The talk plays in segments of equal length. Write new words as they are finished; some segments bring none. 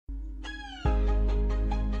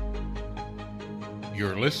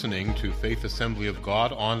You're listening to Faith Assembly of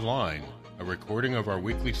God Online, a recording of our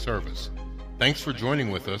weekly service. Thanks for joining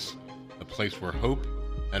with us, a place where hope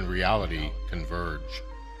and reality converge.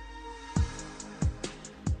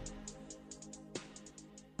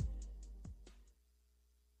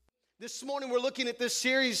 This morning we're looking at this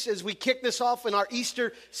series as we kick this off in our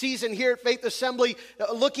Easter season here at Faith Assembly,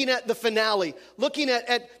 looking at the finale, looking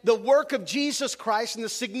at the work of Jesus Christ and the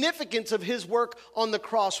significance of his work on the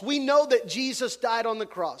cross. We know that Jesus died on the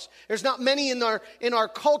cross. There's not many in our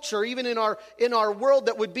culture, even in our world,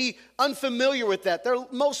 that would be unfamiliar with that.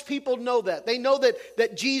 Most people know that. They know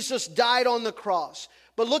that Jesus died on the cross.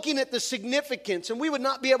 But looking at the significance, and we would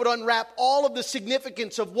not be able to unwrap all of the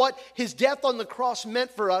significance of what his death on the cross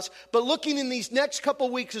meant for us, but looking in these next couple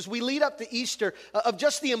weeks as we lead up to Easter, of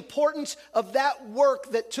just the importance of that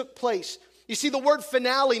work that took place. You see, the word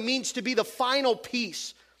finale means to be the final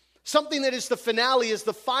piece. Something that is the finale is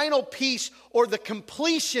the final piece or the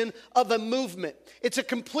completion of a movement. It's a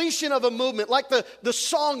completion of a movement, like the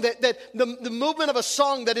song the movement of a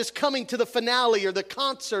song that is coming to the finale or the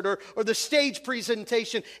concert or the stage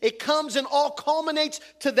presentation. It comes and all culminates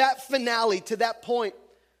to that finale, to that point.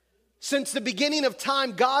 Since the beginning of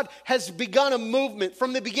time, God has begun a movement.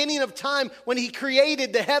 From the beginning of time, when he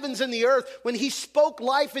created the heavens and the earth, when he spoke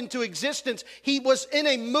life into existence, he was in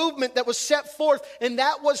a movement that was set forth, and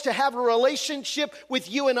that was to have a relationship with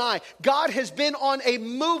you and I. God has been on a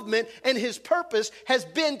movement, and his purpose has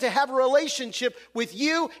been to have a relationship with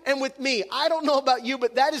you and with me. I don't know about you,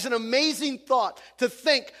 but that is an amazing thought, to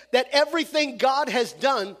think that everything God has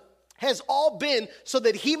done has all been so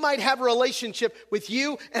that he might have a relationship with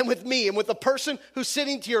you and with me and with the person who's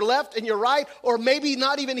sitting to your left and your right, or maybe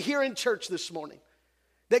not even here in church this morning.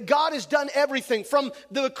 That God has done everything from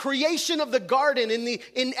the creation of the garden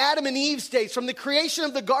in Adam and Eve's days, from the creation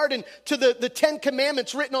of the garden to the Ten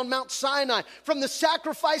Commandments written on Mount Sinai, from the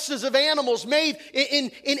sacrifices of animals made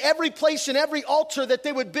in every place, in every altar that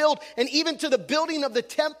they would build, and even to the building of the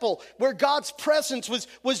temple where God's presence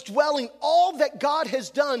was dwelling. All that God has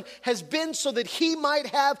done has been so that he might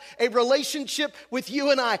have a relationship with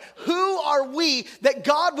you and I. Who are we that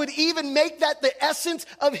God would even make that the essence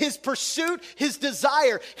of his pursuit, his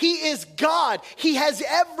desire? He is God. He has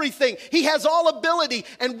everything. He has all ability.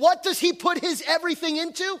 And what does he put his everything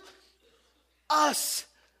into? Us.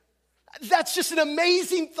 That's just an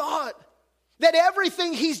amazing thought. That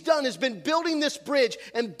everything he's done has been building this bridge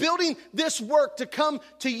and building this work to come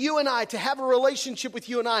to you and I, to have a relationship with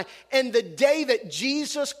you and I. And the day that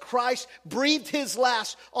Jesus Christ breathed his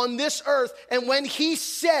last on this earth, and when he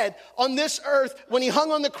said on this earth, when he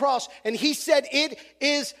hung on the cross, and he said, "It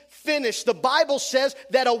is finished," the Bible says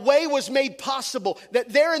that a way was made possible, that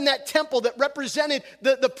there in that temple that represented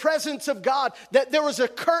the presence of God, that there was a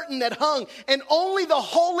curtain that hung, and only the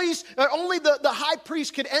holies, or only the high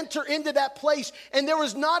priest could enter into that place, and there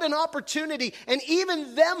was not an opportunity, and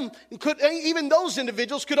even those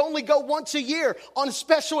individuals could only go once a year on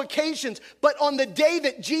special occasions. But on the day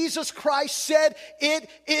that Jesus Christ said, "It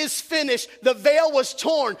is finished," the veil was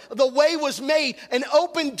torn, the way was made, an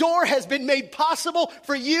open door has been made possible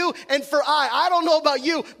for you and for I. I don't know about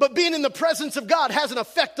you, but being in the presence of God has an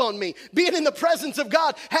effect on me. Being in the presence of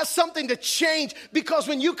God has something to change, because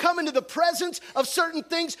when you come into the presence of certain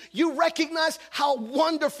things, you recognize how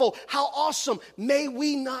wonderful, how awesome. May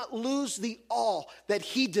we not lose the awe that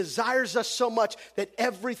he desires us so much, that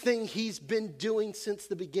everything he's been doing since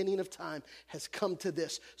the beginning of time has come to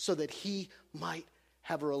this so that he might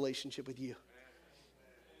have a relationship with you.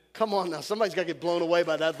 Come on now, somebody's got to get blown away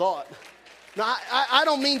by that thought. Now, I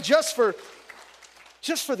don't mean just for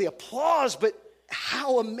the applause, but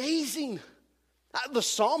how amazing. The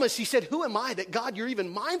psalmist, he said, "Who am I that, God, you're even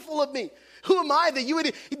mindful of me? Who am I that you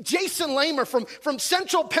would..." Jason Lamer from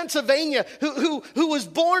central Pennsylvania, who was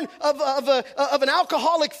born of an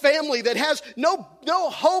alcoholic family that has no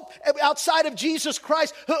hope outside of Jesus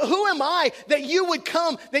Christ. Who am I that you would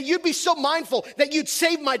come, that you'd be so mindful, that you'd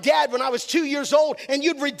save my dad when I was 2 years old, and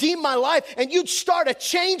you'd redeem my life, and you'd start a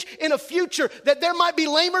change in a future, that there might be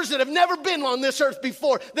lamers that have never been on this earth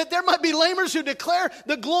before, that there might be lamers who declare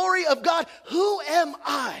the glory of God. Who am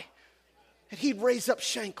I that he'd raise up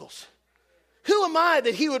Shankles? Who am I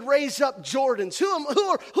that he would raise up Jordans?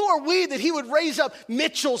 Who are we that he would raise up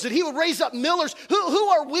Mitchells, that he would raise up Millers? Who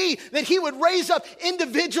are we that he would raise up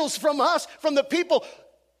individuals from us, from the people?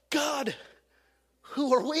 God,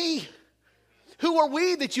 who are we? Who are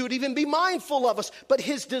we that you would even be mindful of us? But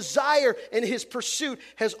his desire and his pursuit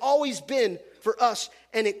has always been for us,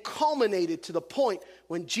 and it culminated to the point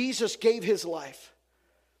when Jesus gave his life.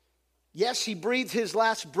 Yes, he breathed his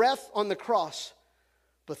last breath on the cross,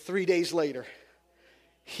 but 3 days later,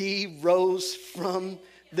 He rose from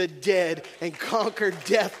the dead and conquered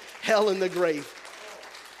death, hell, and the grave.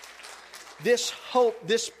 This hope,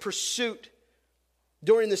 this pursuit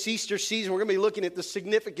during this Easter season, we're going to be looking at the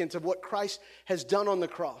significance of what Christ has done on the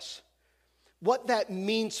cross. What that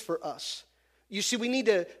means for us. You see, we need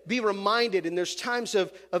to be reminded, and there's times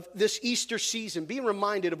of this Easter season, be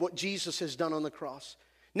reminded of what Jesus has done on the cross.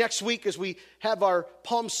 Next week, as we have our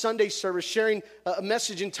Palm Sunday service, sharing a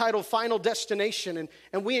message entitled Final Destination,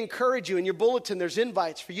 and we encourage you in your bulletin, there's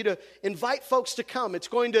invites for you to invite folks to come. It's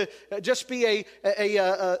going to just be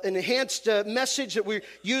an enhanced message that we're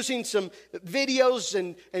using some videos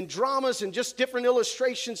and dramas and just different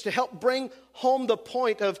illustrations to help bring home the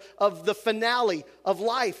point of the finale of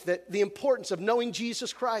life, that the importance of knowing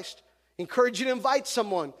Jesus Christ. Encourage you to invite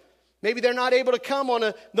someone. Maybe they're not able to come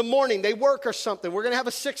on the morning. They work or something. We're going to have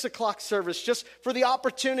a 6 o'clock service just for the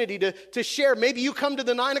opportunity to share. Maybe you come to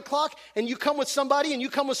the 9 o'clock and you come with somebody and you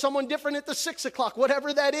come with someone different at the 6 o'clock,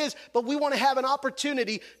 whatever that is. But we want to have an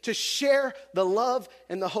opportunity to share the love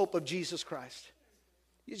and the hope of Jesus Christ.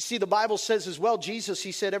 You see, the Bible says as well, Jesus,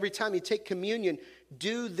 he said, every time you take communion,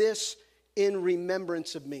 do this in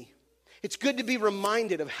remembrance of me. It's good to be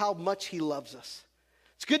reminded of how much he loves us.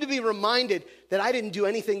 It's good to be reminded that I didn't do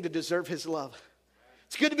anything to deserve his love.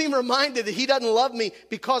 It's good to be reminded that he doesn't love me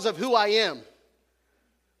because of who I am.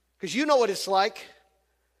 Because you know what it's like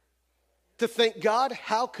to think, God,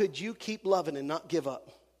 how could you keep loving and not give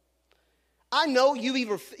up? I know you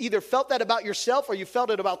either felt that about yourself or you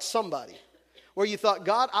felt it about somebody, where you thought,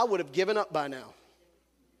 God, I would have given up by now.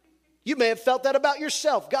 You may have felt that about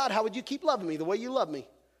yourself. God, how would you keep loving me the way you love me?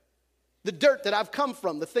 The dirt that I've come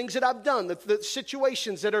from, the things that I've done, the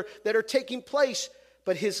situations that are taking place.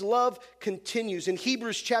 But his love continues. In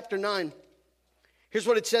Hebrews chapter 9, here's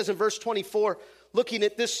what it says in verse 24. Looking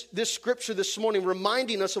at this scripture this morning,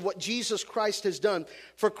 reminding us of what Jesus Christ has done.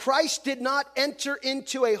 For Christ did not enter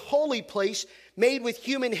into a holy place made with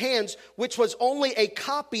human hands, which was only a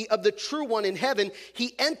copy of the true one in heaven.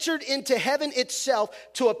 He entered into heaven itself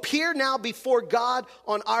to appear now before God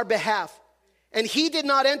on our behalf. And he did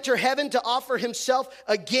not enter heaven to offer himself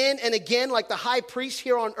again and again like the high priest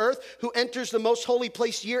here on earth who enters the most holy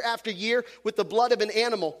place year after year with the blood of an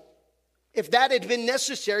animal. If that had been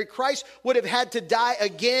necessary, Christ would have had to die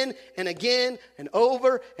again and again and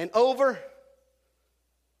over and over.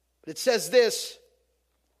 But it says this,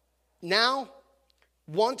 now,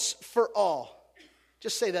 once for all.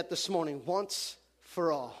 Just say that this morning, once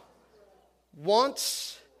for all.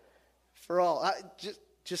 Once for all.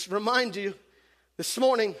 Just remind you, this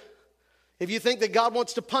morning, if you think that God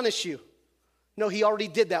wants to punish you, no, he already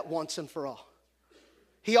did that once and for all.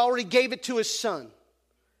 He already gave it to his son.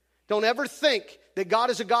 Don't ever think that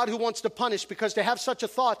God is a God who wants to punish, because to have such a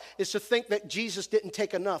thought is to think that Jesus didn't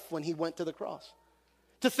take enough when he went to the cross.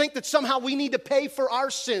 To think that somehow we need to pay for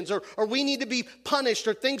our sins or we need to be punished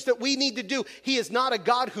or things that we need to do. He is not a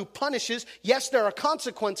God who punishes. Yes, there are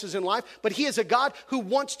consequences in life, but he is a God who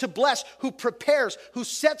wants to bless, who prepares, who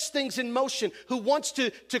sets things in motion, who wants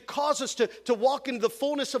to cause us to walk into the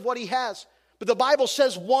fullness of what he has. But the Bible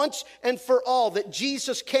says once and for all that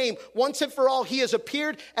Jesus came. Once and for all, he has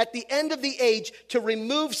appeared at the end of the age to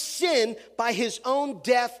remove sin by his own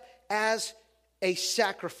death as a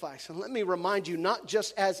sacrifice. And let me remind you, not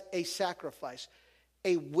just as a sacrifice,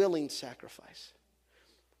 a willing sacrifice.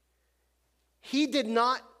 He did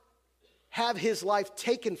not have his life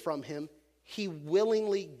taken from him. He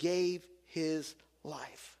willingly gave his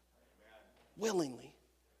life. Willingly.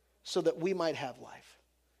 So that we might have life.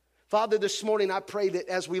 Father, this morning I pray that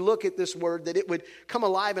as we look at this word, that it would come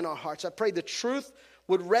alive in our hearts. I pray the truth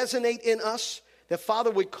would resonate in us, that Father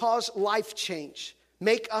would cause life change,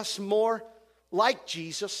 make us more like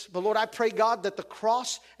Jesus. But Lord, I pray, God, that the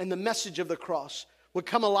cross and the message of the cross would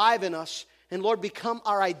come alive in us and, Lord, become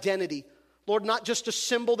our identity. Lord, not just a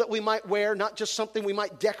symbol that we might wear, not just something we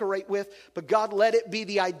might decorate with, but God, let it be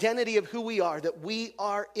the identity of who we are, that we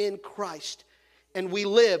are in Christ. And we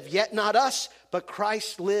live, yet not us, but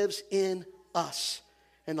Christ lives in us.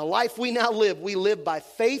 And the life we now live, we live by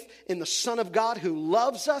faith in the Son of God who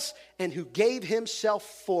loves us and who gave himself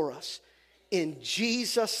for us. In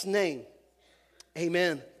Jesus' name.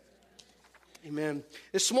 Amen. Amen.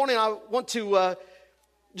 This morning I want to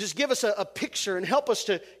just give us a picture and help us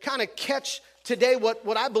to kind of catch today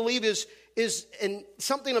what I believe is in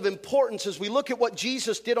something of importance as we look at what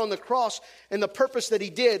Jesus did on the cross and the purpose that he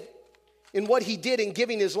did in what he did in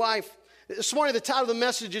giving his life. This morning the title of the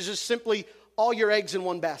message is just simply all your eggs in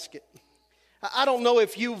one basket. I don't know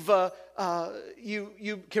if you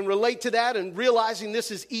can relate to that and realizing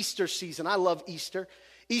this is Easter season. I love Easter.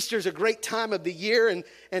 Easter is a great time of the year,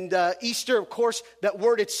 and Easter, of course, that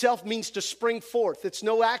word itself means to spring forth. It's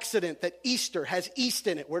no accident that Easter has east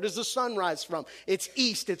in it. Where does the sun rise from? It's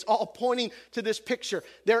east. It's all pointing to this picture.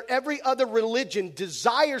 Every other religion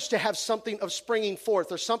desires to have something of springing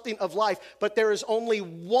forth or something of life, but there is only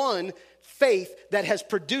one faith that has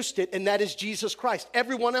produced it, and that is Jesus Christ.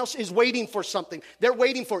 Everyone else is waiting for something. They're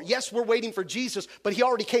waiting for it. Yes, we're waiting for Jesus, but he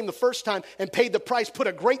already came the first time and paid the price, put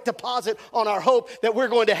a great deposit on our hope that we're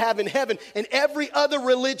going to have in heaven. And every other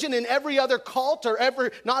religion and every other cult, or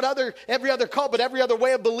every other cult, but every other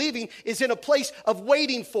way of believing is in a place of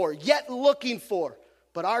waiting for, yet looking for.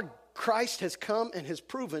 But our Christ has come and has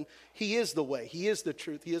proven he is the way, he is the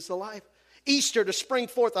truth, he is the life. Easter, to spring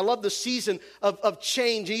forth. I love the season of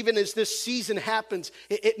change. Even as this season happens,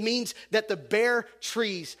 it means that the bare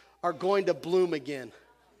trees are going to bloom again.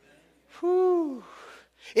 Whew.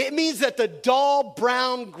 It means that the dull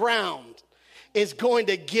brown ground is going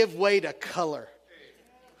to give way to color.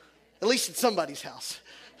 At least at somebody's house.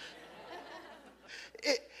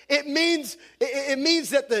 It means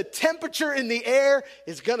that the temperature in the air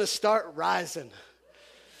is going to start rising.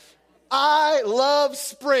 I love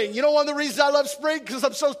spring. You know one of the reasons I love spring? Because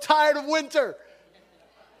I'm so tired of winter.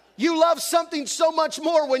 You love something so much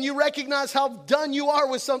more when you recognize how done you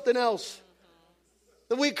are with something else.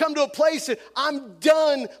 That we come to a place that I'm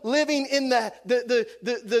done living in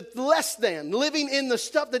the less than, living in the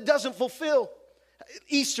stuff that doesn't fulfill.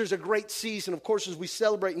 Easter's a great season, of course, as we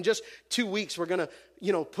celebrate. In just 2 weeks, we're going to,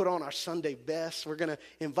 put on our Sunday best. We're going to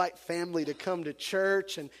invite family to come to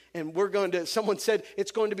church. And we're going to, someone said,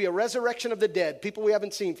 it's going to be a resurrection of the dead. People we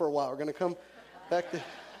haven't seen for a while are going to come back to.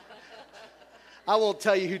 I won't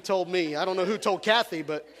tell you who told me. I don't know who told Kathy,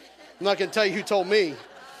 but I'm not going to tell you who told me.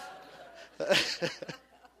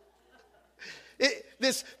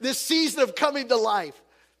 This season of coming to life.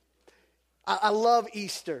 I love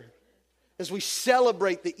Easter. As we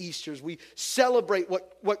celebrate the Easters, we celebrate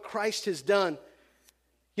what Christ has done.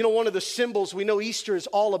 You know, one of the symbols, we know Easter is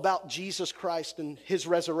all about Jesus Christ and his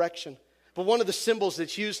resurrection. But one of the symbols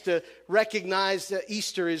that's used to recognize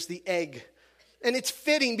Easter is the egg. And it's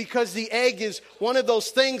fitting because the egg is one of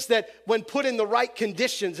those things that when put in the right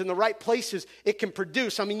conditions, in the right places, it can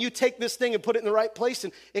produce. I mean, you take this thing and put it in the right place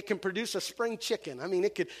and it can produce a spring chicken. I mean,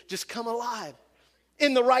 it could just come alive.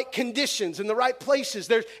 In the right conditions, in the right places.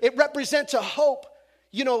 It represents a hope.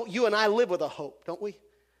 You know, you and I live with a hope, don't we?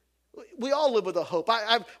 We all live with a hope.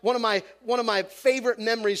 One of my favorite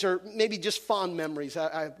memories, or maybe just fond memories,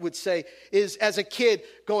 I would say, is as a kid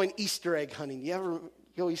going Easter egg hunting. You ever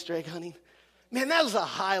go Easter egg hunting? Man, that was a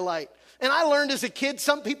highlight. And I learned as a kid,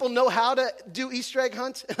 some people know how to do Easter egg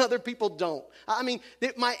hunts and other people don't. I mean,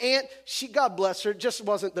 my aunt, God bless her, just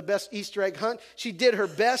wasn't the best Easter egg hunt. She did her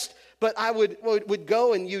best, but I would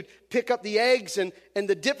go and you'd pick up the eggs, and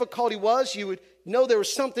the difficulty was you would know there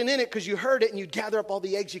was something in it because you heard it, and you'd gather up all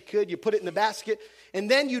the eggs you could, you put it in the basket, and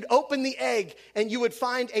then you'd open the egg and you would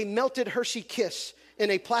find a melted Hershey Kiss in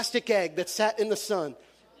a plastic egg that sat in the sun.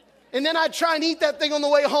 And then I'd try and eat that thing on the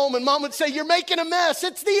way home, and Mom would say, "You're making a mess.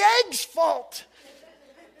 It's the egg's fault."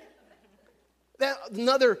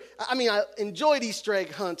 I enjoyed Easter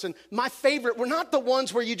egg hunts, and my favorite were not the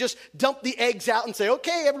ones where you just dump the eggs out and say,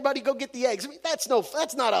 "Okay, everybody go get the eggs." I mean, that's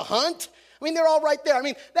not a hunt. I mean, they're all right there. I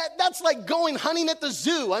mean, that's like going hunting at the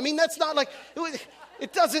zoo. I mean, that's not like,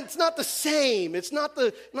 it's not the same. It's not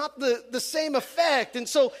the same effect. And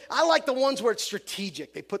so I like the ones where it's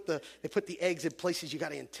strategic. They put the eggs in places you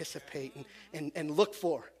got to anticipate and look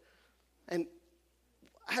for. And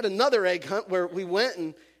I had another egg hunt where we went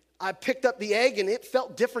and I picked up the egg and it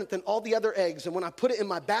felt different than all the other eggs. And when I put it in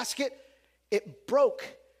my basket, it broke.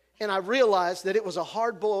 And I realized that it was a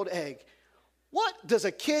hard-boiled egg. What does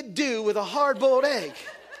a kid do with a hard-boiled egg?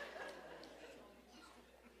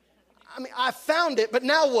 I mean, I found it, but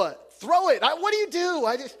now what? Throw it. What do you do?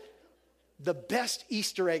 The best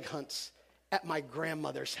Easter egg hunts at my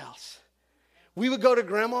grandmother's house. We would go to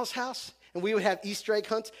grandma's house and we would have Easter egg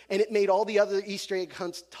hunts, and it made all the other Easter egg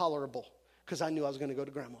hunts tolerable because I knew I was going to go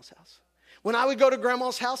to grandma's house. When I would go to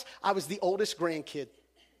grandma's house, I was the oldest grandkid.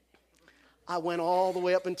 I went all the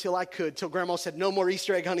way up until I could, till grandma said, "No more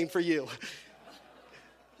Easter egg hunting for you."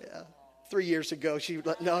 Yeah, 3 years ago,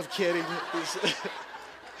 no, I'm kidding.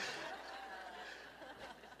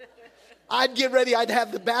 I'd get ready, I'd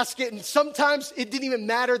have the basket, and sometimes it didn't even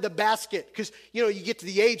matter the basket because, you get to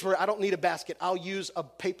the age where I don't need a basket. I'll use a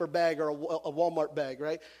paper bag or a Walmart bag,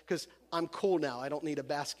 right? Because I'm cool now. I don't need a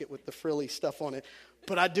basket with the frilly stuff on it,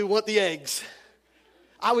 but I do want the eggs.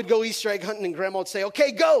 I would go Easter egg hunting, and Grandma would say,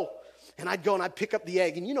 "Okay, go." And I'd go and I'd pick up the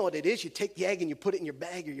egg. And you know what it is. You take the egg and you put it in your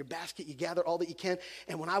bag or your basket. You gather all that you can.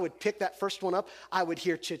 And when I would pick that first one up, I would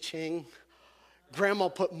hear cha-ching. Grandma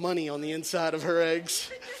put money on the inside of her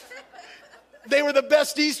eggs. They were the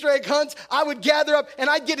best Easter egg hunts. I would gather up and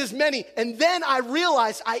I'd get as many. And then I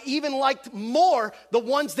realized I even liked more the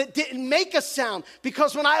ones that didn't make a sound.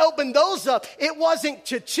 Because when I opened those up, it wasn't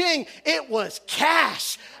cha-ching, it was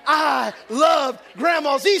cash. I loved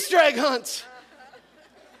Grandma's Easter egg hunts.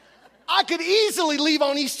 I could easily leave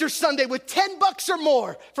on Easter Sunday with $10 or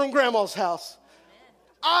more from Grandma's house.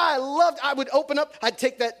 I would open up, I'd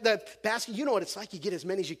take the basket. You know what it's like. You get as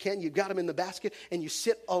many as you can. You got them in the basket and you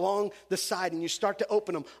sit along the side and you start to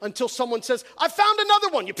open them until someone says, I found another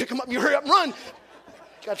one. You pick them up and you hurry up and run.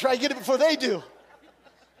 Got to try to get it before they do.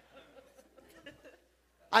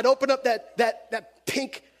 I'd open up that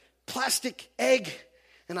pink plastic egg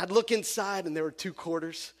and I'd look inside and there were 2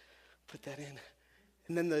 quarters. Put that in.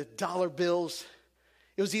 And then the dollar bills.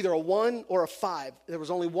 It was either a 1 or a 5. There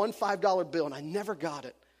was only one $5 bill, and I never got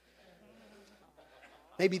it.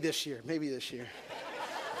 Maybe this year.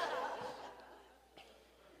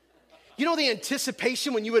 You know the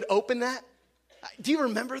anticipation when you would open that? Do you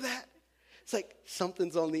remember that? It's like,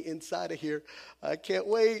 something's on the inside of here. I can't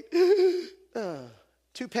wait.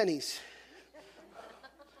 2 pennies.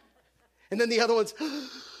 And then the other one's,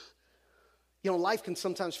 life can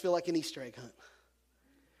sometimes feel like an Easter egg hunt,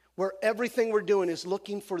 where everything we're doing is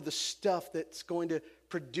looking for the stuff that's going to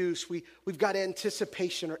produce. We've got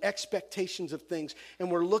anticipation or expectations of things,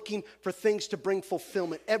 and we're looking for things to bring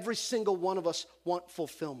fulfillment. Every single one of us want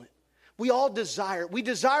fulfillment. We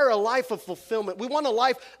desire a life of fulfillment. We want a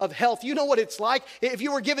life of health. You know what it's like. If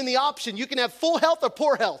you were given the option, you can have full health or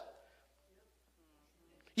poor health.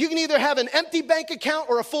 You can either have an empty bank account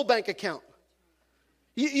or a full bank account.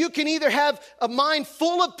 You can either have a mind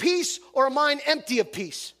full of peace or a mind empty of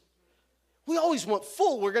peace. We always want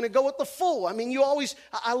full. We're going to go with the full.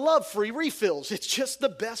 I love free refills. It's just the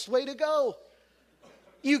best way to go.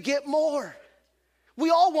 You get more. We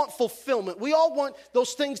all want fulfillment. We all want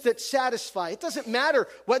those things that satisfy. It doesn't matter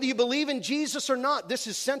whether you believe in Jesus or not. This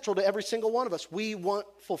is central to every single one of us. We want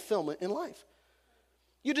fulfillment in life.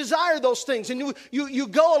 You desire those things, and you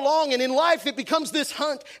go along, and in life it becomes this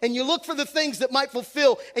hunt, and you look for the things that might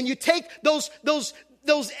fulfill, and you take those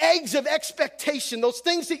eggs of expectation, those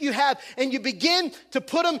things that you have, and you begin to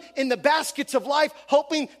put them in the baskets of life,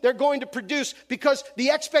 hoping they're going to produce, because the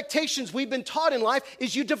expectations we've been taught in life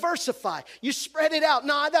is you diversify, you spread it out.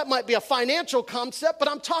 Now, that might be a financial concept, but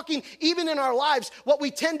I'm talking even in our lives. What we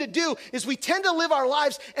tend to do is we tend to live our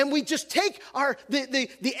lives, and we just take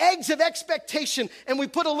the eggs of expectation, and we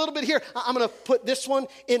put a little bit here. I'm going to put this one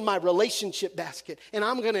in my relationship basket, and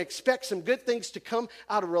I'm going to expect some good things to come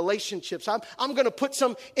out of relationships. I'm going to put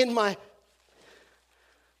some in my...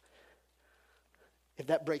 If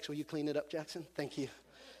that breaks, will you clean it up, Jackson? Thank you.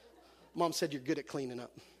 Mom said you're good at cleaning up.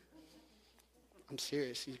 I'm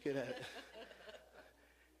serious. You're good at it.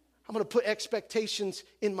 I'm going to put expectations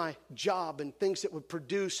in my job and things that would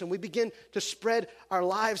produce, and we begin to spread our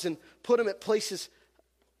lives and put them at places.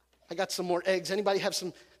 I got some more eggs. Anybody have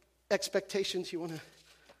some expectations you want to...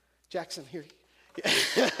 Jackson, here.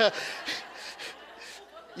 Yeah.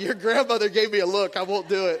 Your grandmother gave me a look. I won't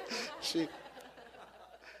do it.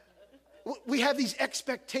 We have these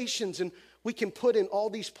expectations, and we can put in all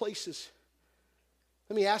these places.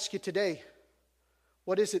 Let me ask you today,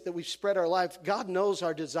 what is it that we've spread our life? God knows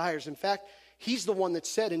our desires. In fact, He's the one that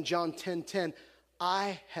said in John 10:10,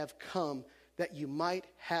 I have come that you might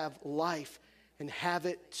have life and have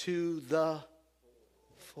it to the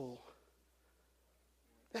full.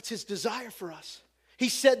 That's His desire for us. He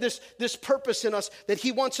said this purpose in us, that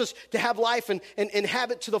He wants us to have life and have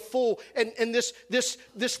it to the full. And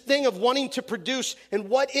this thing of wanting to produce. And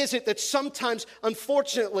what is it that sometimes,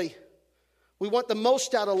 unfortunately, we want the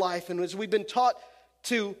most out of life? And as we've been taught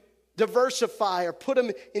to diversify or put them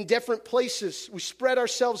in different places, we spread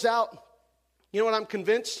ourselves out. You know what I'm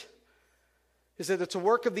convinced? Is that it's a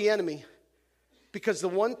work of the enemy. Because the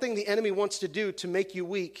one thing the enemy wants to do to make you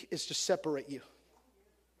weak is to separate you.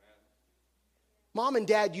 Mom and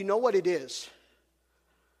Dad, you know what it is.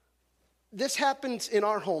 This happens in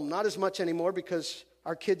our home, not as much anymore because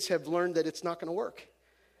our kids have learned that it's not going to work.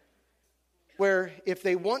 Where if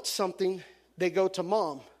they want something, they go to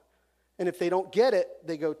Mom. And if they don't get it,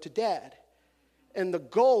 they go to Dad. And the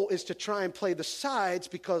goal is to try and play the sides,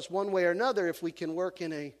 because one way or another, if we can work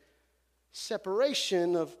in a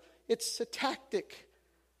separation of, it's a tactic.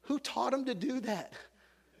 Who taught them to do that?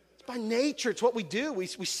 By nature, it's what we do. We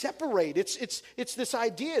separate. It's this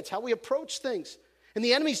idea. It's how we approach things. And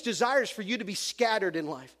the enemy's desire is for you to be scattered in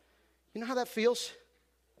life. You know how that feels?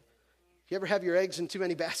 You ever have your eggs in too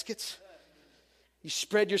many baskets? You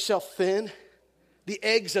spread yourself thin. The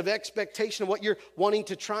eggs of expectation of what you're wanting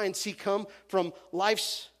to try and see come from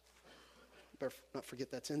life's. Better not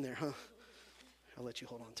forget that's in there, huh? I'll let you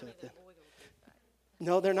hold on to it then.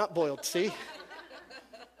 No, they're not boiled, see?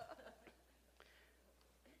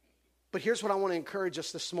 But here's what I want to encourage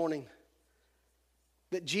us this morning.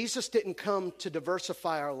 That Jesus didn't come to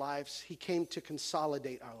diversify our lives. He came to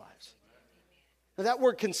consolidate our lives. Now that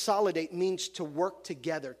word consolidate means to work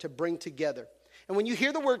together, to bring together. And when you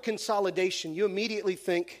hear the word consolidation, you immediately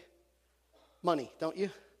think money, don't you?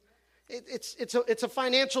 It's a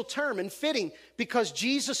financial term and fitting because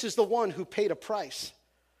Jesus is the one who paid a price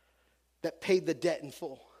that paid the debt in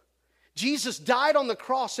full. Jesus died on the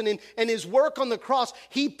cross, and in his work on the cross,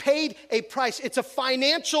 he paid a price. It's a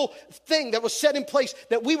financial thing that was set in place,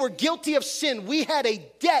 that we were guilty of sin. We had a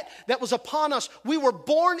debt that was upon us. We were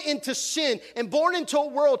born into sin and born into a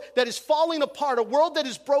world that is falling apart, a world that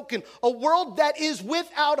is broken, a world that is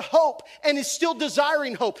without hope and is still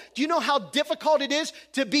desiring hope. Do you know how difficult it is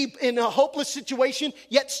to be in a hopeless situation,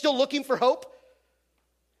 yet still looking for hope?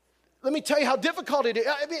 Let me tell you how difficult it is.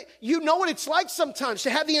 I mean, you know what it's like sometimes to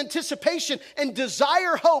have the anticipation and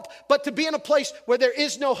desire hope, but to be in a place where there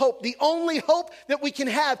is no hope. The only hope that we can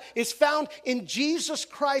have is found in Jesus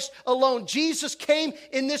Christ alone. Jesus came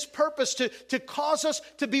in this purpose to cause us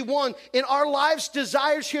to be one. In our lives'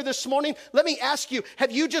 desires here this morning, let me ask you,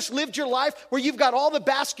 have you just lived your life where you've got all the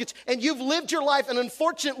baskets and you've lived your life, and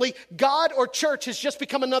unfortunately, God or church has just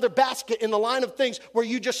become another basket in the line of things where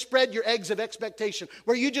you just spread your eggs of expectation,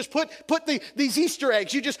 where you just put these Easter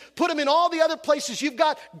eggs. You just put them in all the other places. You've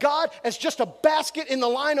got God as just a basket in the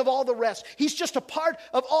line of all the rest. He's just a part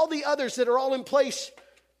of all the others that are all in place.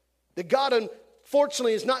 That God,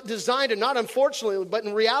 unfortunately, is not designed, and not unfortunately, but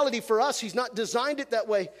in reality for us, he's not designed it that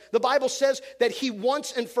way. The Bible says that he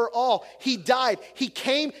once and for all, he died. He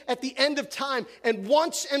came at the end of time, and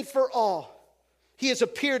once and for all, he has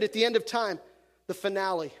appeared at the end of time, the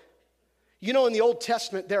finale. You know, in the Old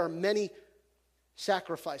Testament, there are many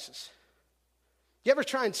sacrifices. You ever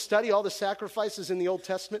try and study all the sacrifices in the Old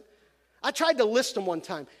Testament? I tried to list them one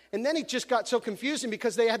time, and then it just got so confusing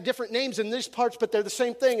because they have different names in these parts, but they're the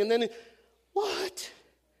same thing. And then, what?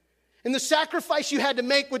 And the sacrifice you had to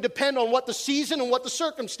make would depend on what the season and what the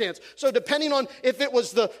circumstance. So depending on if it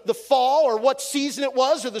was the fall or what season it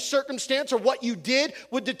was or the circumstance or what you did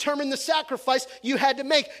would determine the sacrifice you had to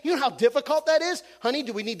make. You know how difficult that is? Honey,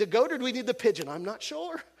 do we need the goat or do we need the pigeon? I'm not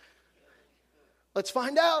sure. Let's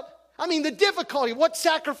find out. I mean, the difficulty, what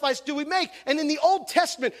sacrifice do we make? And in the Old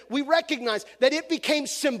Testament, we recognize that it became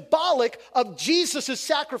symbolic of Jesus'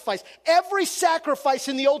 sacrifice. Every sacrifice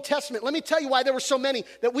in the Old Testament, let me tell you why there were so many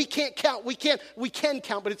that we can't count. We can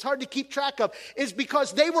count, but it's hard to keep track of, is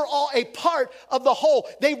because they were all a part of the whole.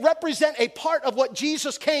 They represent a part of what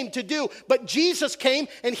Jesus came to do. But Jesus came,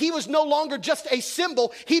 and he was no longer just a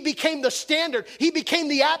symbol. He became the standard. He became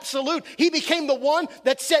the absolute. He became the one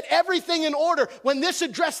that set everything in order. When this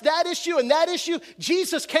addressed that issue and that issue,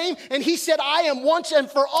 Jesus came and he said, I am once and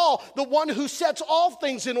for all the one who sets all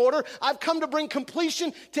things in order. I've come to bring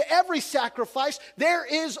completion to every sacrifice. There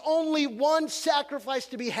is only one sacrifice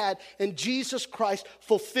to be had, and Jesus Christ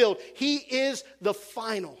fulfilled. He is the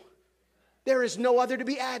final. There is no other to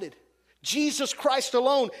be added. Jesus Christ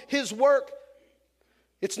alone, his work.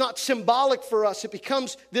 It's not symbolic for us. It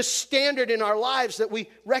becomes this standard in our lives that we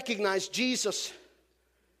recognize Jesus.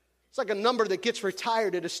 It's like a number that gets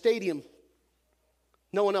retired at a stadium.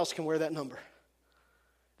 No one else can wear that number.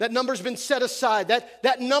 That number's been set aside.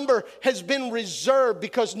 That number has been reserved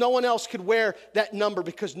because no one else could wear that number,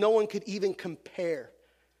 because no one could even compare.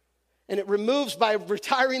 And it removes, by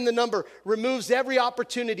retiring the number, removes every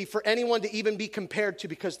opportunity for anyone to even be compared to,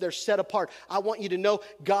 because they're set apart. I want you to know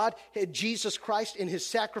God, Jesus Christ, in his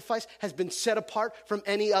sacrifice has been set apart from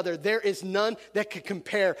any other. There is none that can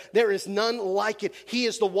compare. There is none like it. He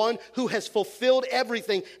is the one who has fulfilled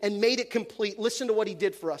everything and made it complete. Listen to what he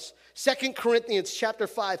did for us. 2 Corinthians chapter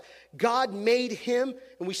 5. God made him,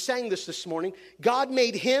 and we sang this morning, God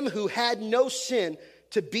made him who had no sin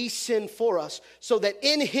to be sin for us, so that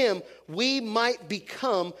in him we might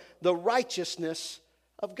become the righteousness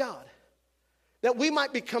of God. That we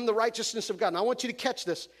might become the righteousness of God. And I want you to catch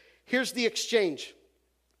this. Here's the exchange.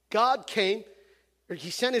 God came, or he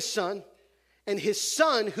sent his son, and his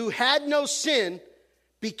son who had no sin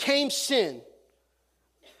became sin.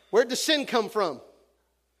 Where'd the sin come from?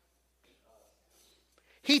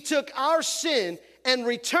 He took our sin, and in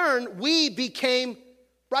return we became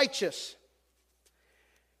righteous.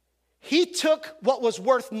 He took what was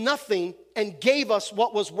worth nothing and gave us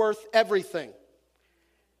what was worth everything.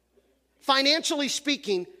 Financially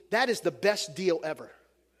speaking, that is the best deal ever.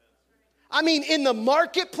 I mean, in the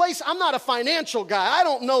marketplace, I'm not a financial guy. I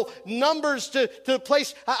don't know numbers to the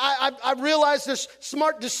place. I realize there's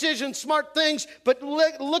smart decisions, smart things, but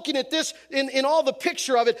looking at this in all the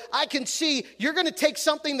picture of it, I can see you're going to take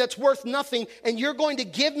something that's worth nothing and you're going to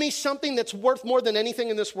give me something that's worth more than anything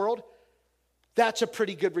in this world. That's a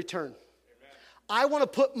pretty good return. I want to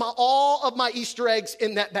put all of my Easter eggs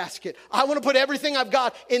in that basket. I want to put everything I've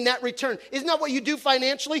got in that return. Isn't that what you do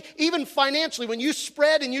financially? Even financially, when you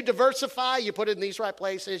spread and you diversify, you put it in these right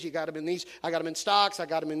places. You got them in these. I got them in stocks. I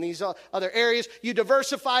got them in these other areas. You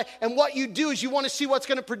diversify, and what you do is you want to see what's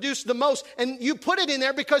going to produce the most, and you put it in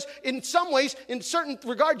there because in some ways, in certain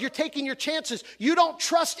regard, you're taking your chances. You don't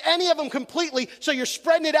trust any of them completely, so you're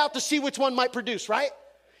spreading it out to see which one might produce, right?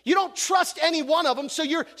 You don't trust any one of them, so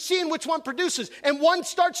you're seeing which one produces. And one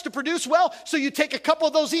starts to produce well, so you take a couple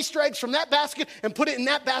of those Easter eggs from that basket and put it in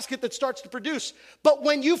that basket that starts to produce. But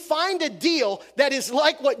when you find a deal that is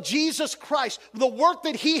like what Jesus Christ, the work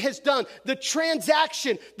that he has done, the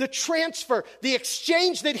transaction, the transfer, the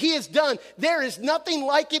exchange that he has done, there is nothing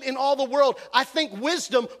like it in all the world. I think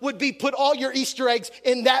wisdom would be put all your Easter eggs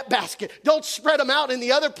in that basket. Don't spread them out in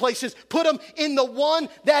the other places. Put them in the one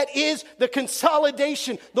that is the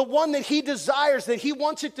consolidation, the one that he desires, that he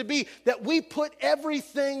wants it to be, that we put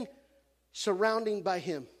everything surrounding by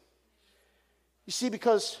him. You see,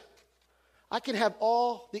 because I can have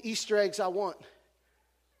all the Easter eggs I want,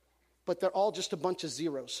 but they're all just a bunch of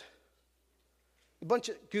zeros, a bunch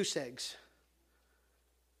of goose eggs.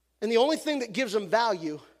 And the only thing that gives them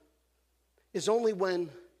value is only when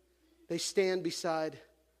they stand beside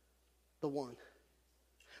the one.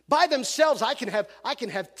 By themselves, I can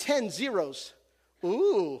have 10 zeros.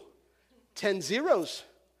 Ooh, 10 zeros.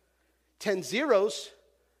 10 zeros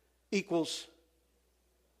equals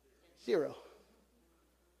 0.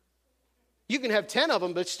 You can have 10 of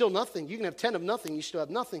them, but it's still nothing. You can have 10 of nothing, you still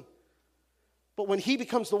have nothing. But when he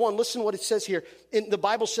becomes the one, listen to what it says here. The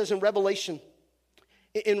Bible says in Revelation,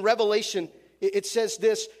 it says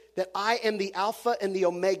this, that I am the Alpha and the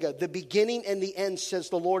Omega, the beginning and the end, says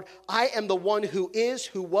the Lord. I am the one who is,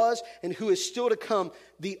 who was, and who is still to come,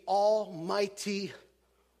 the Almighty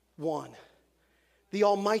One. The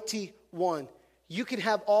Almighty One. You can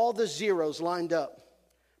have all the zeros lined up,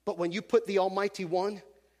 but when you put the Almighty One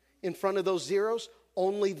in front of those zeros,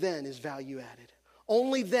 only then is value added.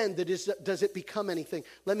 Only then does it become anything.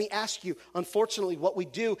 Let me ask you, unfortunately, what we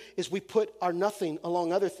do is we put our nothing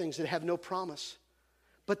along other things that have no promise.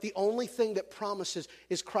 But the only thing that promises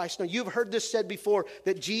is Christ. Now, you've heard this said before,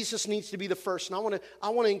 that Jesus needs to be the first. And I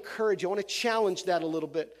want to encourage you. I want to challenge that a little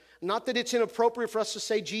bit. Not that it's inappropriate for us to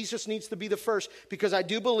say Jesus needs to be the first, because I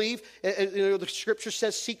do believe, the scripture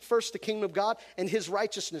says, seek first the kingdom of God and his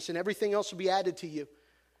righteousness, and everything else will be added to you.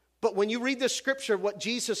 But when you read this scripture, what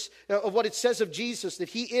it says of Jesus, that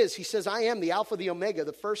he says, I am the Alpha, the Omega,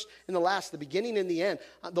 the first and the last, the beginning and the end,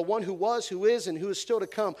 the one who was, who is, and who is still to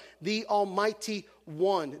come, the Almighty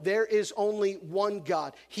One. There is only one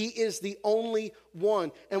God. He is the only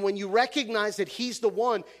one. And when you recognize that he's the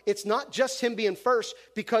one, it's not just him being first,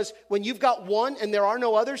 because when you've got one and there are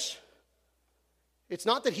no others, it's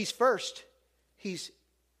not that he's first, he's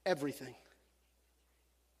everything.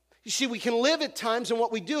 You see, we can live at times, and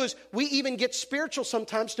what we do is we even get spiritual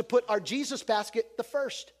sometimes to put our Jesus basket the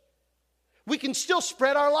first. We can still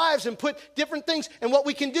spread our lives and put different things, and what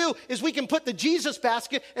we can do is we can put the Jesus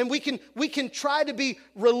basket, and we can try to be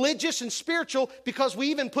religious and spiritual because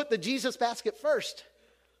we even put the Jesus basket first.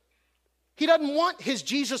 He doesn't want his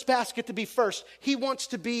Jesus basket to be first. He wants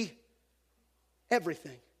to be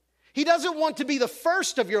everything. He doesn't want to be the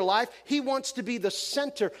first of your life. He wants to be the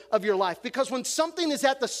center of your life. Because when something is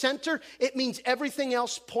at the center, it means everything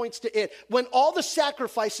else points to it. When all the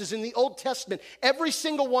sacrifices in the Old Testament, every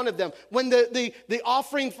single one of them, when the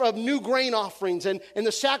offering of new grain offerings and the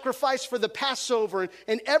sacrifice for the Passover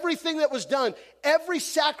and everything that was done, every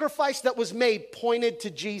sacrifice that was made pointed to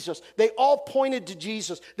Jesus. They all pointed to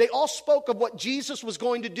Jesus. They all spoke of what Jesus was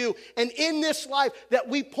going to do. And in this life that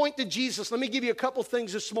we point to Jesus, let me give you a couple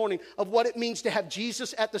things this morning of what it means to have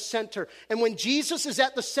Jesus at the center. And when Jesus is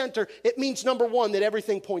at the center, it means, number one, that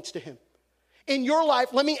everything points to him. In your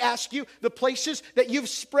life, let me ask you, the places that you've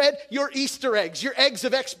spread your Easter eggs, your eggs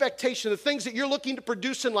of expectation, the things that you're looking to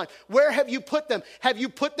produce in life, where have you put them? Have you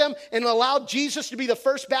put them and allowed Jesus to be the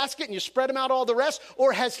first basket and you spread them out all the rest?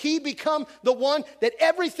 Or has he become the one that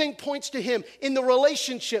everything points to him in the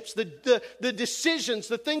relationships, the decisions,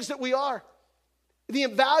 the things that we are? The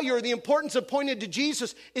value or the importance of pointing to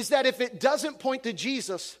Jesus is that if it doesn't point to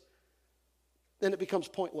Jesus, then it becomes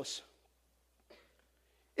pointless.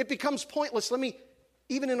 It becomes pointless.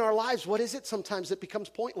 even in our lives, what is it sometimes that becomes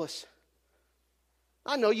pointless?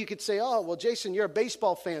 I know you could say, oh, well, Jason, you're a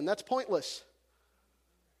baseball fan. That's pointless.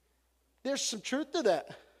 There's some truth to that.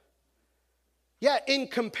 Yeah, in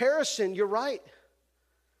comparison, you're right.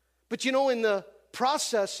 But you know, in the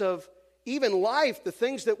process of even life, the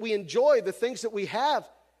things that we enjoy, the things that we have,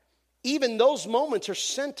 even those moments are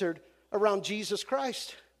centered around Jesus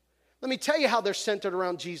Christ. Let me tell you how they're centered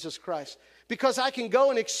around Jesus Christ. Because I can go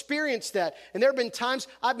and experience that. And there have been times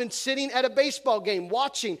I've been sitting at a baseball game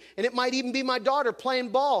watching, and it might even be my daughter playing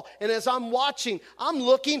ball. And as I'm watching, I'm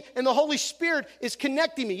looking, and the Holy Spirit is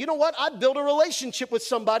connecting me. You know what? I built a relationship with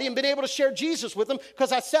somebody and been able to share Jesus with them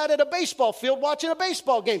because I sat at a baseball field watching a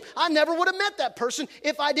baseball game. I never would have met that person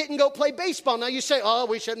if I didn't go play baseball. Now you say, oh,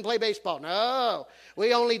 we shouldn't play baseball. No,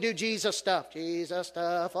 we only do Jesus stuff. Jesus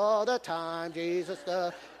stuff all the time. Jesus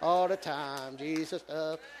stuff all the time. Jesus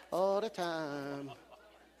stuff all the time.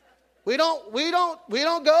 We don't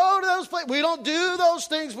go to those places. We don't do those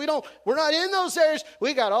things. We're not in those areas.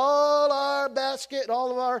 We got all our basket,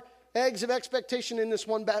 all of our eggs of expectation in this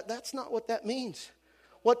one basket. That's not what that means.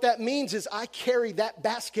 What that means is I carry that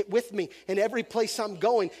basket with me, and every place I'm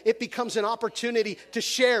going, it becomes an opportunity to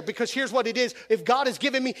share. Because here's what it is. If God has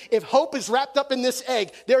given me, if hope is wrapped up in this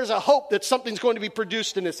egg, there's a hope that something's going to be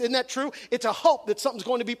produced in this. Isn't that true? It's a hope that something's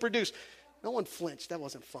going to be produced. No one flinched. That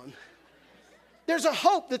wasn't fun. There's a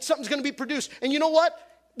hope that something's going to be produced. And you know what?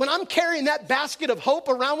 When I'm carrying that basket of hope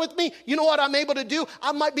around with me, you know what I'm able to do?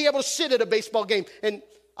 I might be able to sit at a baseball game. And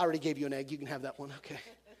I already gave you an egg. You can have that one. Okay.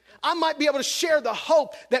 I might be able to share the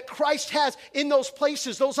hope that Christ has in those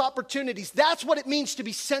places, those opportunities. That's what it means to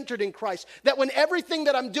be centered in Christ. That when everything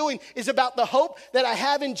that I'm doing is about the hope that I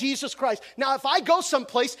have in Jesus Christ. Now, if I go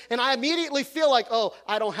someplace and I immediately feel like, oh,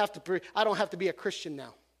 I don't have to be a Christian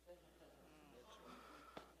now.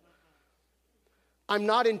 I'm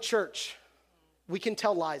not in church. We can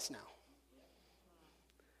tell lies now.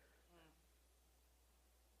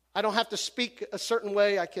 I don't have to speak a certain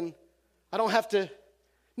way. I don't have to.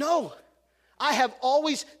 No, I have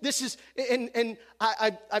always,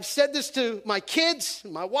 I've said this to my kids,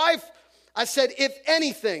 my wife. I said, if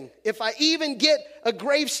anything, if I even get a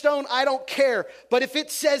gravestone, I don't care. But if it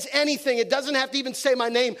says anything, it doesn't have to even say my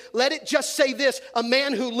name. Let it just say this: a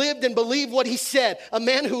man who lived and believed what he said. A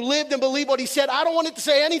man who lived and believed what he said. I don't want it to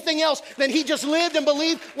say anything else than he just lived and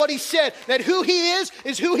believed what he said. That who he is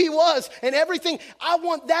who he was. And everything, I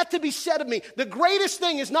want that to be said of me. The greatest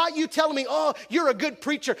thing is not you telling me, oh, you're a good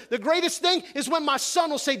preacher. The greatest thing is when my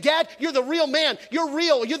son will say, Dad, you're the real man. You're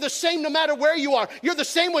real. You're the same no matter where you are. You're the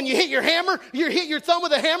same when you hit your hammer. You hit your thumb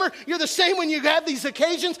with a hammer. You're the same when you have these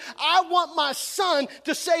occasions. I want my son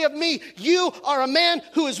to say of me, you are a man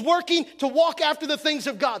who is working to walk after the things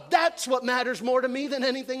of God. That's what matters more to me than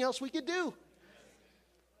anything else we could do.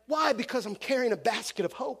 Why? Because I'm carrying a basket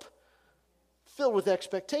of hope filled with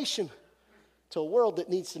expectation to a world that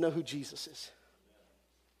needs to know who Jesus is.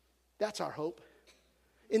 That's our hope.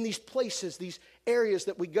 In these places, these areas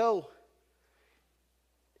that we go,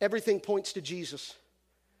 everything points to Jesus.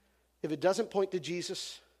 If it doesn't point to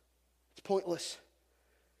Jesus, it's pointless.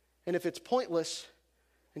 And if it's pointless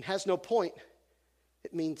and has no point,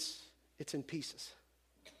 it means it's in pieces.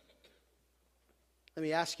 Let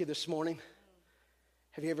me ask you this morning,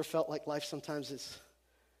 have you ever felt like life sometimes is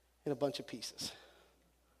in a bunch of pieces?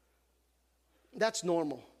 That's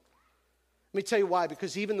normal. Let me tell you why.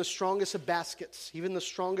 Because even the strongest of baskets, even the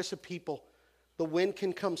strongest of people, the wind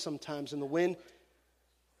can come sometimes, and the wind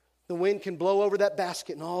can blow over that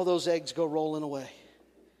basket, and all those eggs go rolling away.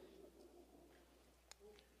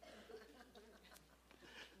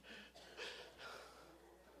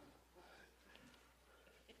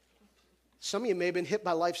 Some of you may have been hit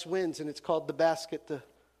by life's winds, and it's called the basket to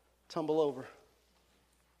tumble over.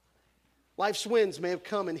 Life's winds may have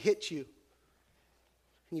come and hit you,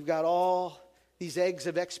 and you've got all these eggs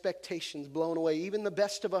of expectations blown away, even the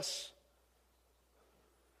best of us.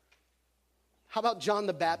 How about John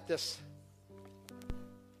the Baptist?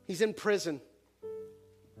 He's in prison.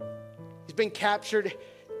 He's been captured.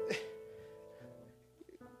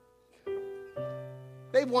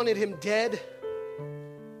 They wanted him dead.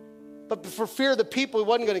 But for fear of the people, he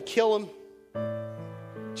wasn't going to kill him.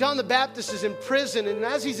 John the Baptist is in prison. And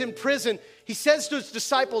as he's in prison, he says to his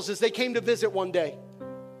disciples as they came to visit one day,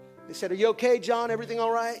 they said, "Are you okay, John? Everything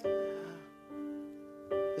all right?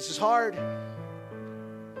 This is hard."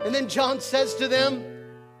 And then John says to them,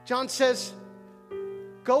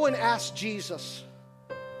 "Go and ask Jesus,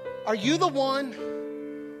 are you the one,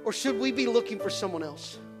 or should we be looking for someone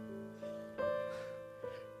else?"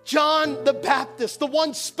 John the Baptist, the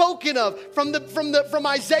one spoken of from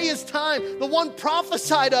Isaiah's time, the one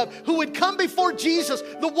prophesied of, who would come before Jesus,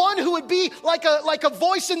 the one who would be like a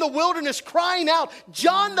voice in the wilderness crying out.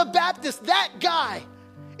 John the Baptist, that guy,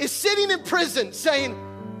 is sitting in prison saying,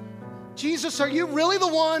 Jesus, are you really the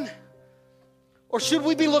one? Or should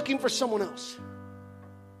we be looking for someone else?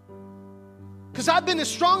 Because I've been as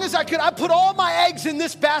strong as I could. I put all my eggs in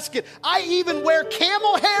this basket. I even wear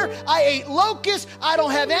camel hair. I ate locusts. I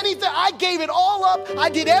don't have anything. I gave it all up. I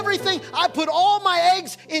did everything. I put all my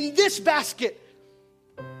eggs in this basket.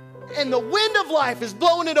 And the wind of life is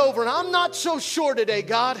blowing it over. And I'm not so sure today,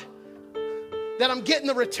 God, that I'm getting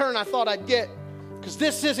the return I thought I'd get. Because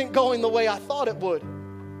this isn't going the way I thought it would.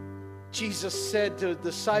 Jesus said to the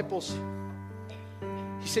disciples,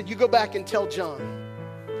 he said, you go back and tell John.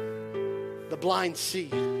 The blind see,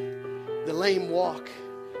 the lame walk,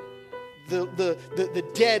 the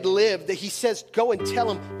dead live. He says, go and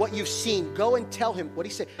tell him what you've seen. Go and tell him, what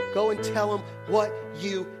he said, go and tell him what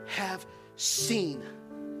you have seen.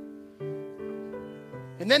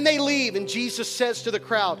 And then they leave, and Jesus says to the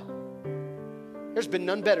crowd, there's been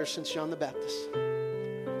none better since John the Baptist.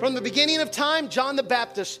 From the beginning of time, John the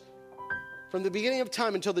Baptist, from the beginning of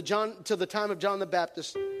time until the time of John the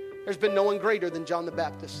Baptist, there's been no one greater than John the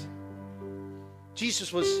Baptist.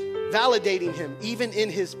 Jesus was validating him even in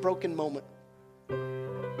his broken moment.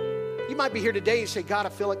 You might be here today and say, God, I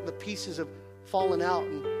feel like the pieces have fallen out.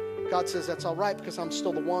 And God says, that's all right, because I'm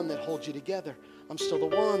still the one that holds you together. I'm still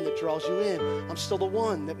the one that draws you in. I'm still the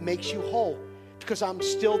one that makes you whole, because I'm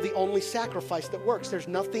still the only sacrifice that works. There's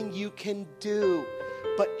nothing you can do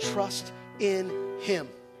but trust in him.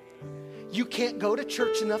 You can't go to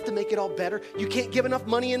church enough to make it all better. You can't give enough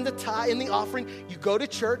money in the offering. You go to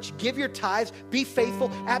church, give your tithes, be faithful.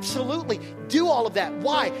 Absolutely. Do all of that.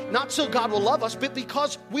 Why? Not so God will love us, but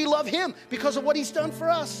because we love him, because of what he's done for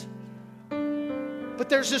us. But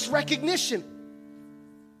there's this recognition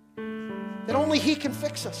that only he can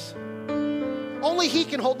fix us. Only he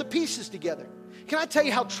can hold the pieces together. Can I tell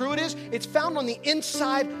you how true it is? It's found on the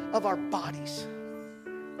inside of our bodies.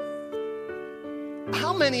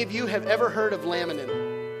 How many of you have ever heard of laminin?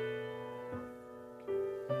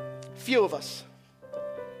 Few of us.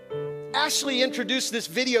 Ashley introduced this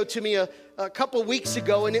video to me a couple weeks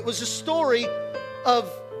ago, and it was a story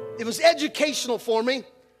it was educational for me,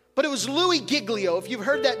 but it was Louis Giglio. If you've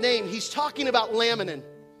heard that name, he's talking about laminin.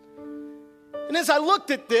 And as I looked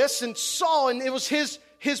at this and saw, and it was his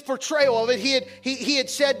portrayal of it, he had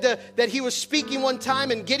said that he was speaking one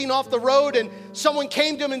time and getting off the road, and someone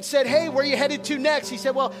came to him and said, hey, where are you headed to next? He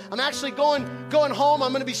said, well, I'm actually going home.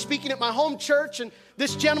 I'm going to be speaking at my home church. And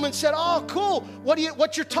this gentleman said, oh, cool.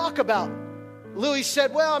 What's your talk about? Louis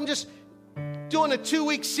said, well, I'm just doing a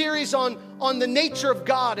 2-week series on the nature of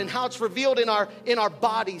God and how it's revealed in our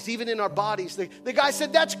bodies, even in our bodies. The guy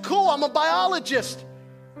said, that's cool. I'm a biologist.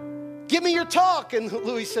 Give me your talk. And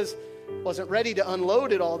Louis says, wasn't ready to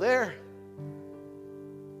unload it all there.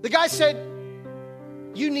 The guy said,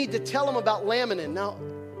 you need to tell him about laminin. Now,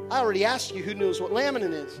 I already asked you who knows what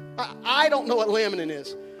laminin is. I don't know what laminin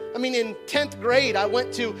is. I mean, in 10th grade, I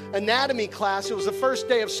went to anatomy class. It was the first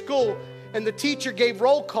day of school, and the teacher gave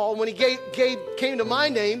roll call. When he came to my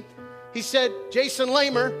name, he said, Jason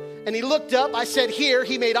Lamer, and he looked up. I said, here.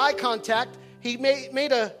 He made eye contact. He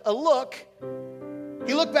made a look.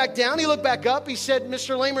 He looked back down, he looked back up. He said,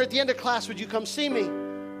 Mr. Lamer, at the end of class, would you come see me?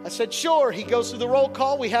 I said, sure. He goes through the roll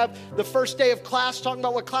call. We have the first day of class, talking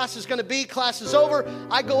about what class is going to be. Class is over.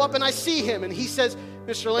 I go up and I see him. And he says,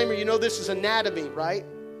 Mr. Lamer, you know this is anatomy, right?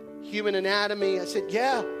 Human anatomy. I said,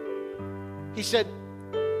 yeah. He said,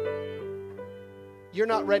 you're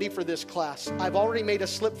not ready for this class. I've already made a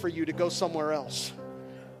slip for you to go somewhere else.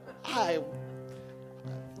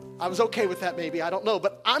 I was okay with that maybe, I don't know.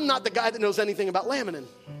 But I'm not the guy that knows anything about laminin.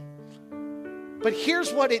 But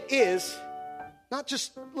here's what it is. Not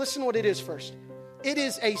just, listen what it is first. It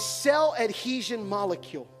is a cell adhesion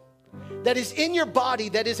molecule that is in your body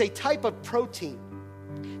that is a type of protein.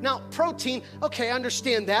 Now, protein, okay, I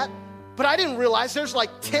understand that. But I didn't realize there's like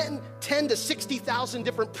 10 to 60,000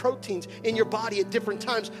 different proteins in your body at different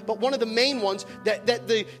times. But one of the main ones that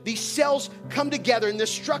these cells come together and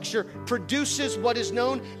this structure produces what is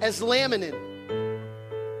known as laminin.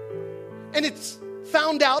 And it's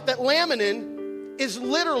found out that laminin is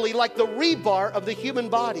literally like the rebar of the human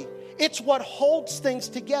body. It's what holds things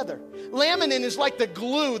together. Laminin is like the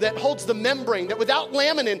glue that holds the membrane, that without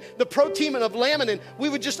laminin, the protein of laminin, we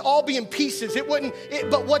would just all be in pieces.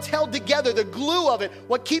 But what's held together, the glue of it,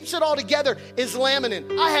 what keeps it all together is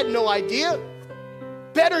laminin. I had no idea.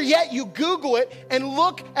 Better yet, you Google it and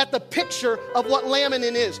look at the picture of what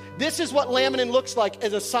laminin is. This is what laminin looks like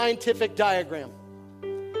as a scientific diagram.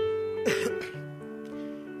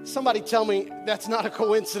 Somebody tell me that's not a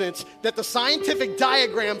coincidence, that the scientific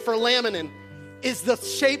diagram for laminin is the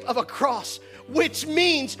shape of a cross, which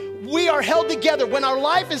means we are held together. When our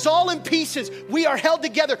life is all in pieces, we are held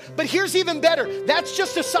together. But here's even better. That's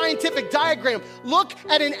just a scientific diagram. Look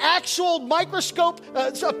at an actual microscope,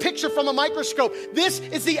 a picture from a microscope. This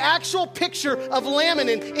is the actual picture of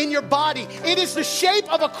laminin in your body. It is the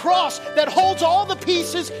shape of a cross that holds all the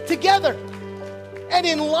pieces together. And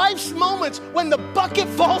in life's moments, when the bucket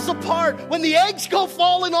falls apart, when the eggs go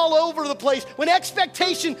falling all over the place, when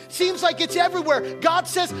expectation seems like it's everywhere, God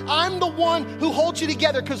says, I'm the one who holds you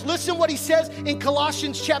together. Because listen what he says in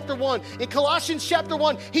Colossians chapter 1. In Colossians chapter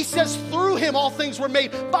 1, he says, through him all things were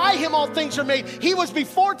made. By him all things are made. He was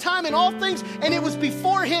before time in all things, and it was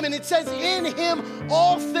before him. And it says, in him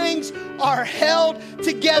all things are held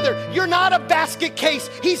together. You're not a basket case.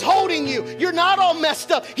 He's holding you. You're not all messed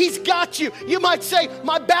up. He's got you. You might say,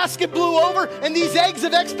 my basket blew over and these eggs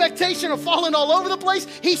of expectation are falling all over the place.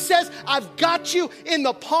 He says, I've got you in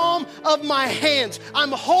the palm of my hands.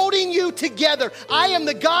 I'm holding you together. I am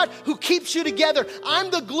the God who keeps you together.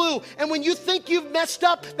 I'm the glue. And when you think you've messed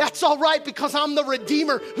up, that's all right, because I'm the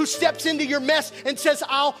Redeemer who steps into your mess and says,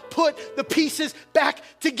 I'll put the pieces back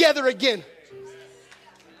together again.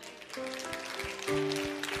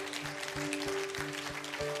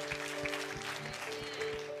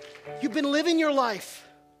 You've been living your life,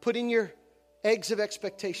 putting your eggs of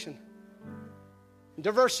expectation,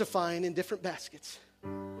 diversifying in different baskets.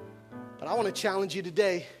 But I want to challenge you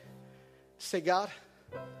today. Say, God,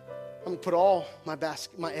 I'm going to put all my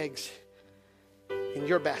eggs in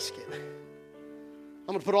your basket. I'm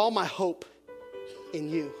going to put all my hope in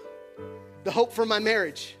you. The hope for my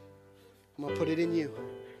marriage, I'm going to put it in you.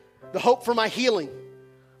 The hope for my healing,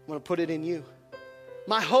 I'm going to put it in you.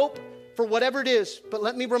 My hope for whatever it is, but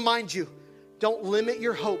let me remind you, don't limit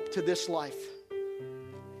your hope to this life.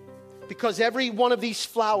 Because every one of these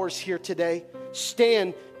flowers here today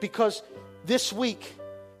stand because this week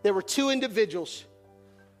there were two individuals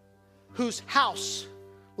whose house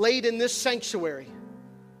laid in this sanctuary,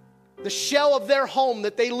 the shell of their home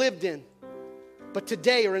that they lived in, but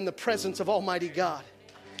today are in the presence of Almighty God.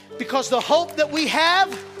 Because the hope that we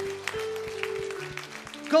have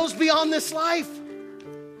goes beyond this life.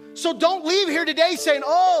 So don't leave here today saying,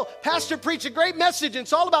 oh, pastor preached a great message and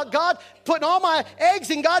it's all about God putting all my eggs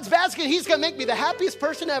in God's basket. He's going to make me the happiest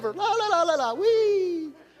person ever. La, la, la, la, la, wee.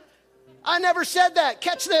 I never said that.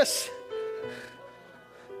 Catch this.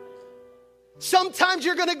 Sometimes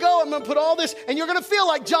you're going to go, I'm going to put all this, and you're going to feel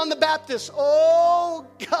like John the Baptist. Oh,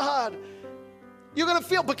 God. You're going to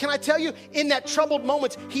feel, but can I tell you, in that troubled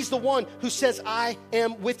moments, he's the one who says, I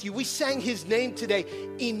am with you. We sang his name today,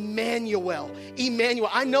 Emmanuel. Emmanuel.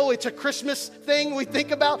 I know it's a Christmas thing we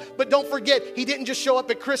think about, but don't forget, he didn't just show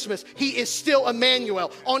up at Christmas. He is still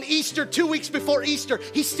Emmanuel. On Easter, 2 weeks before Easter,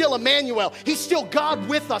 he's still Emmanuel. He's still God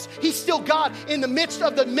with us. He's still God in the midst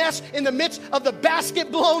of the mess, in the midst of the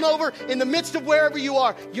basket blown over, in the midst of wherever you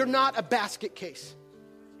are. You're not a basket case.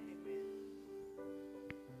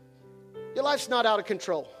 Your life's not out of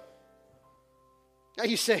control. Now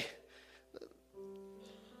you say,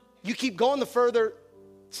 you keep going the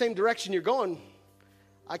same direction you're going,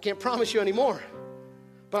 I can't promise you anymore.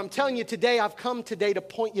 But I'm telling you today, I've come today to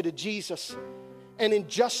point you to Jesus. And in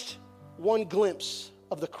just one glimpse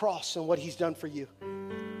of the cross and what he's done for you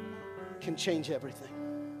can change everything.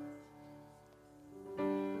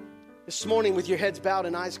 This morning with your heads bowed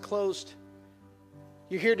and eyes closed,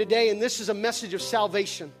 you're here today and this is a message of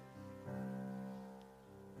salvation.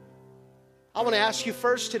 I want to ask you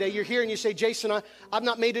first today, you're here and you say, Jason, I've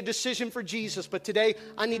not made a decision for Jesus, but today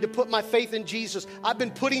I need to put my faith in Jesus. I've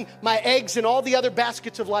been putting my eggs in all the other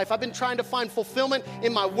baskets of life. I've been trying to find fulfillment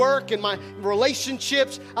in my work, in my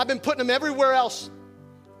relationships. I've been putting them everywhere else.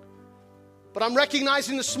 But I'm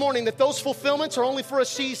recognizing this morning that those fulfillments are only for a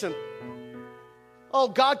season. Oh,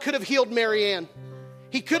 God could have healed Marianne.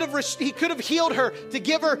 He could have healed her to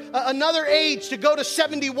give her another age to go to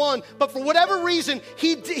 71. But for whatever reason,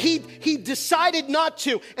 he decided not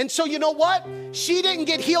to. And so you know what? She didn't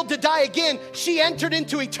get healed to die again. She entered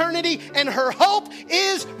into eternity and her hope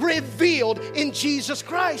is revealed in Jesus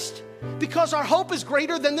Christ. Because our hope is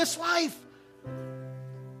greater than this life.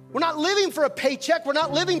 We're not living for a paycheck. We're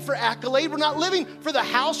not living for accolade. We're not living for the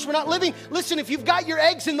house. We're not living. Listen, if you've got your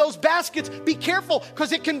eggs in those baskets, be careful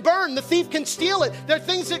because it can burn. The thief can steal it. There are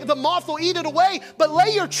things that the moth will eat it away. But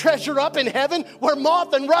lay your treasure up in heaven where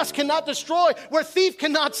moth and rust cannot destroy, where thief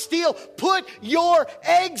cannot steal. Put your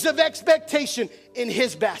eggs of expectation in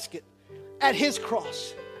his basket, at his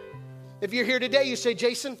cross. If you're here today, you say,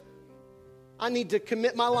 Jason, I need to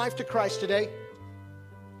commit my life to Christ today.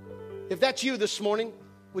 If that's you this morning,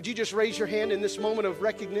 would you just raise your hand in this moment of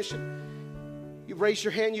recognition? You raise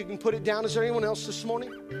your hand, you can put it down. Is there anyone else this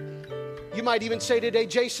morning? You might even say today,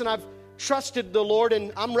 Jason, I've trusted the Lord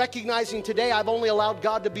and I'm recognizing today I've only allowed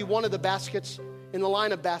God to be one of the baskets in the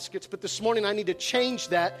line of baskets. But this morning I need to change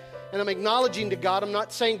that. And I'm acknowledging to God, I'm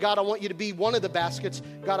not saying, God, I want you to be one of the baskets.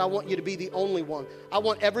 God, I want you to be the only one. I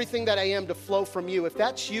want everything that I am to flow from you. If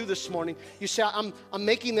that's you this morning, you say, I'm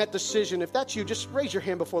making that decision. If that's you, just raise your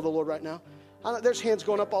hand before the Lord right now. There's hands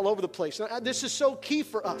going up all over the place. Now, this is so key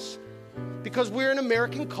for us because we're an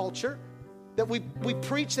American culture that we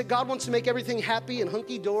preach that God wants to make everything happy and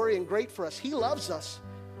hunky-dory and great for us. He loves us.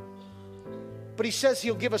 But he says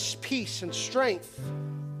he'll give us peace and strength.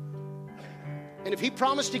 And if he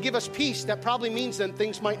promised to give us peace, that probably means then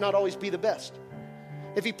things might not always be the best.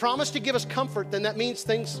 If he promised to give us comfort, then that means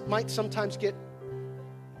things might sometimes get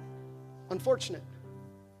unfortunate.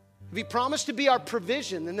 If he promised to be our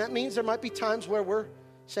provision, then that means there might be times where we're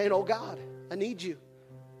saying, oh God, I need you.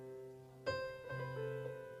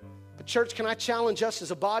 But church, can I challenge us as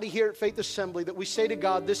a body here at Faith Assembly that we say to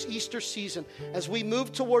God this Easter season, as we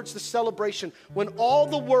move towards the celebration, when all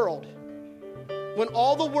the world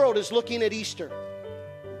is looking at Easter,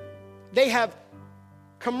 they have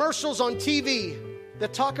commercials on TV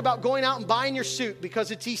that talk about going out and buying your suit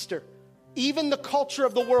because it's Easter. Even the culture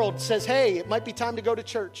of the world says, hey, it might be time to go to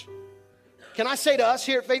church. Can I say to us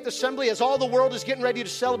here at Faith Assembly, as all the world is getting ready to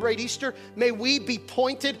celebrate Easter, may we be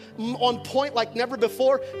pointed on point like never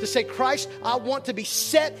before to say, Christ, I want to be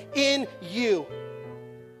set in you.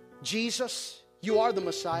 Jesus, you are the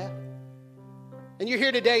Messiah. And you're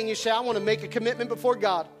here today and you say, I want to make a commitment before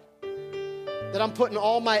God that I'm putting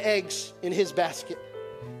all my eggs in his basket.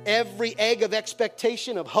 Every egg of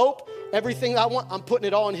expectation, of hope, everything I want, I'm putting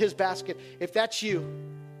it all in his basket. If that's you,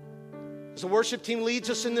 as the worship team leads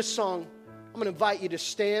us in this song, I'm going to invite you to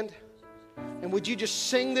stand. And would you just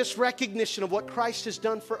sing this recognition of what Christ has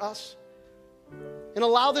done for us? And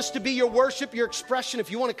allow this to be your worship, your expression.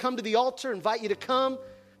 If you want to come to the altar, invite you to come.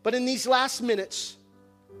 But in these last minutes,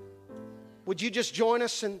 would you just join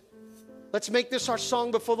us and let's make this our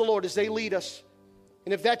song before the Lord as they lead us.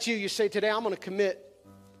 And if that's you, you say, today I'm going to commit.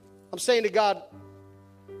 I'm saying to God,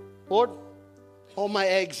 Lord, all my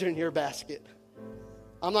eggs are in your basket.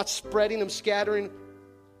 I'm not spreading them, scattering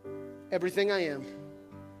everything I am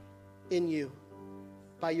in you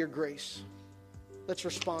by your grace. Let's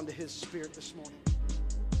respond to his Spirit this morning.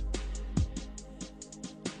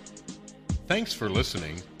 Thanks for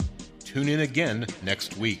listening. Tune in again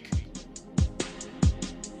next week.